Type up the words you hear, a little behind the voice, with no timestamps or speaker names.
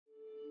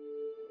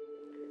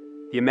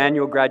The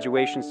Emmanuel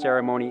graduation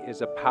ceremony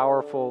is a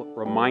powerful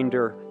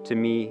reminder to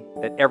me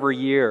that every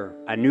year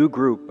a new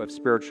group of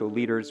spiritual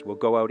leaders will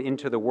go out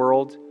into the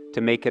world to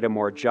make it a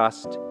more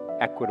just,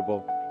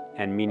 equitable,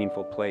 and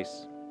meaningful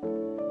place.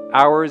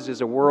 Ours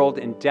is a world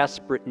in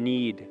desperate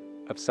need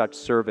of such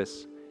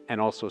service and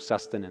also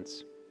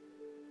sustenance.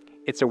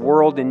 It's a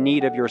world in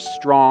need of your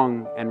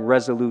strong and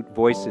resolute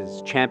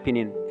voices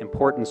championing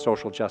important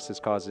social justice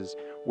causes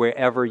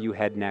wherever you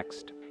head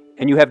next.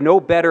 And you have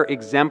no better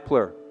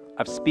exemplar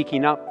of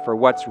speaking up for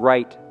what's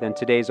right than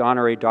today's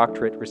honorary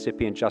doctorate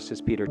recipient,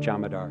 Justice Peter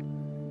Chamadar.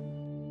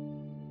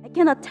 I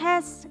can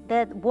attest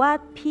that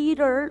what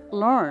Peter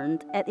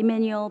learned at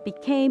Emmanuel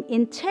became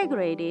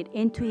integrated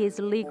into his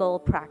legal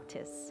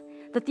practice.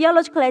 The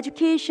theological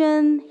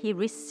education he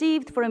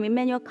received from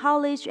Emmanuel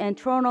College and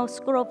Toronto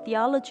School of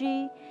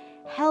Theology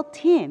helped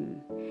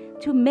him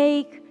to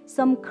make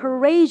some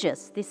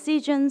courageous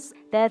decisions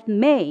that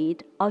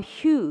made a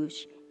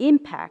huge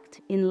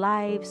impact in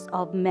lives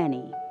of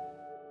many.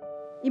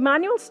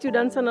 Emmanuel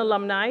students and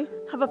alumni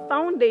have a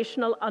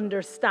foundational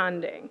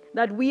understanding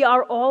that we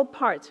are all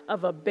part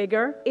of a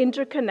bigger,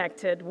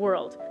 interconnected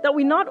world that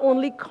we not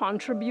only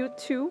contribute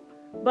to,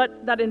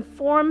 but that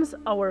informs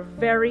our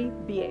very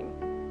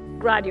being.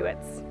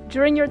 Graduates,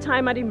 during your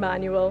time at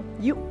Emmanuel,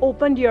 you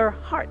opened your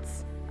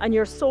hearts and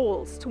your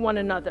souls to one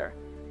another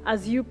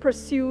as you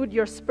pursued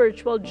your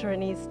spiritual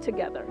journeys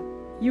together.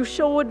 You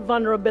showed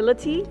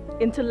vulnerability,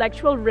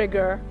 intellectual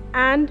rigor,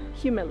 and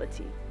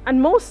humility.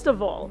 And most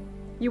of all,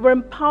 you were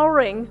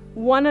empowering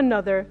one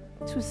another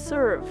to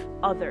serve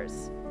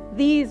others.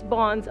 These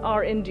bonds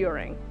are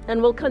enduring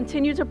and will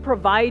continue to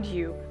provide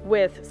you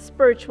with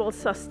spiritual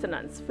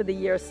sustenance for the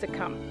years to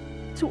come.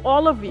 To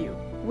all of you,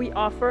 we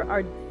offer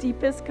our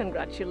deepest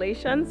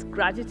congratulations,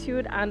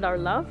 gratitude, and our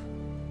love.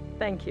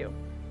 Thank you.